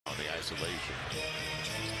isolation.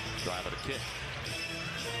 Driving a kick.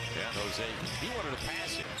 And Jose, he wanted to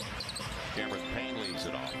pass it. Cameron Payne leaves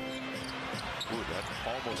it off. Ooh, that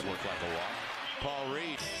almost looked like a walk. Paul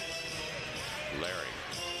Reed. Larry.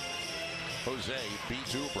 Jose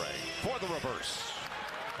beats Oubre for the reverse.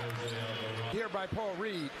 Here by Paul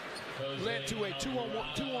Reed led to a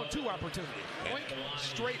 2-on-2 opportunity. Point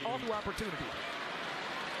straight off the opportunity.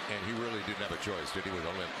 And he really didn't have a choice, did he, with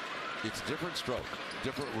a limp? It's different stroke,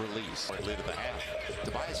 different release. Late at the half.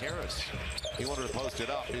 Tobias Harris. He wanted to post it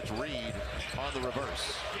up. It's Reed on the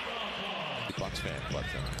reverse. Bucks fan club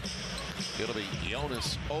time. It'll be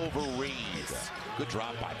Jonas over Reed. Good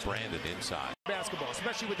drop by Brandon inside. Basketball,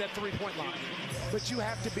 especially with that three-point line. But you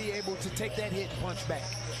have to be able to take that hit and punch back.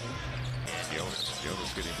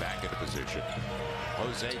 Jonas getting back into position.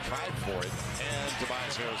 Jose tried for it, and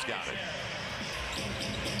Tobias Harris got it.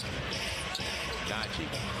 Najee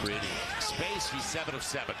creating space. He's 7 of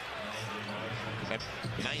 7. At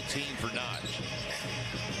 19 for Naj.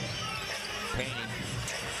 Payne.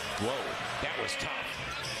 Whoa, that was tough.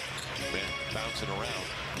 Ben bouncing around.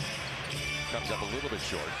 Comes up a little bit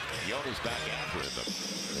short. Jonas back after him.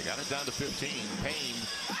 They got it down to 15. Payne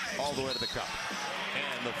all the way to the cup.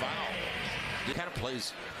 And the foul. He kind of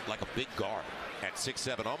plays like a big guard at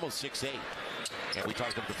 6'7", almost 6'8". And we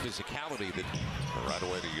talked about the physicality that right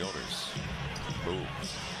away to Jonas. Boom.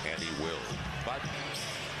 And he will. But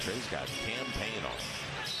Trey's got Cam Payne on.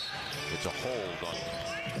 It's a hold on.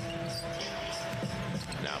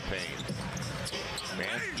 Now Payne.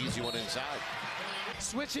 Man, easy one inside.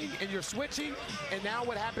 Switching, and you're switching, and now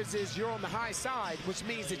what happens is you're on the high side, which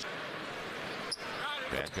means that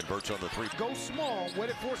Ben converts on the three. Go small. What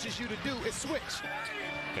it forces you to do is switch.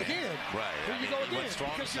 Again. Right. Here you go again.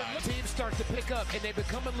 Because your teams start to pick up, and they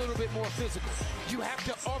become a little bit more physical. You have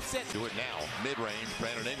to offset. Do it now. Mid-range.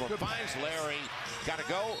 Brandon Ingram finds Larry. Got to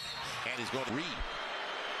go. And he's going to read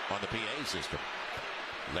on the PA system.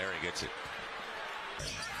 Larry gets it.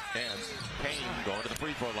 And Payne going to the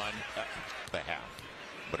free throw line at the half.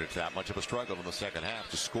 But it's that much of a struggle in the second half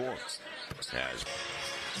to score. As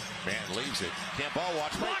man leaves it. Can't ball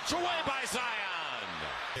watch. Watch away by Zion.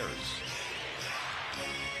 Here's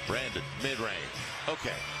Brandon, mid-range.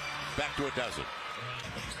 Okay, back to a dozen.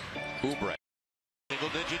 Oubre.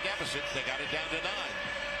 Single-digit deficit. They got it down to 9.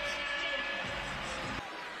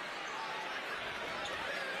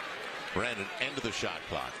 Brandon, end of the shot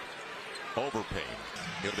clock. Over Payne.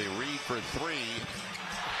 It'll be Reed for 3.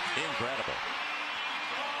 Incredible.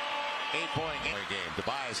 8-point game.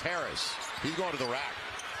 Tobias Harris. He's going to the rack.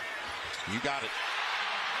 You got it.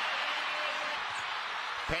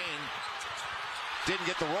 Payne didn't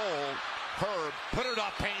get the roll. Herb put it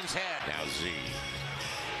off Payne's head. Now Z.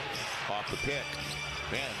 Off the pick.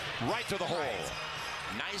 Man, right to the hole.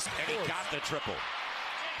 Nice. And he got the triple.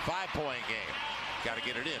 5-point game. Got to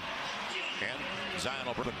get it in. And Zion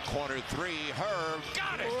over the corner 3. Herb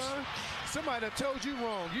got it. Somebody told you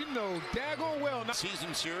wrong. You know daggone well.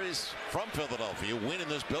 Season series from Philadelphia. Win in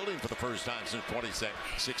this building for the first time since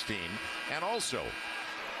 2016. And also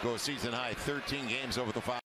go season high 13 games over the 5.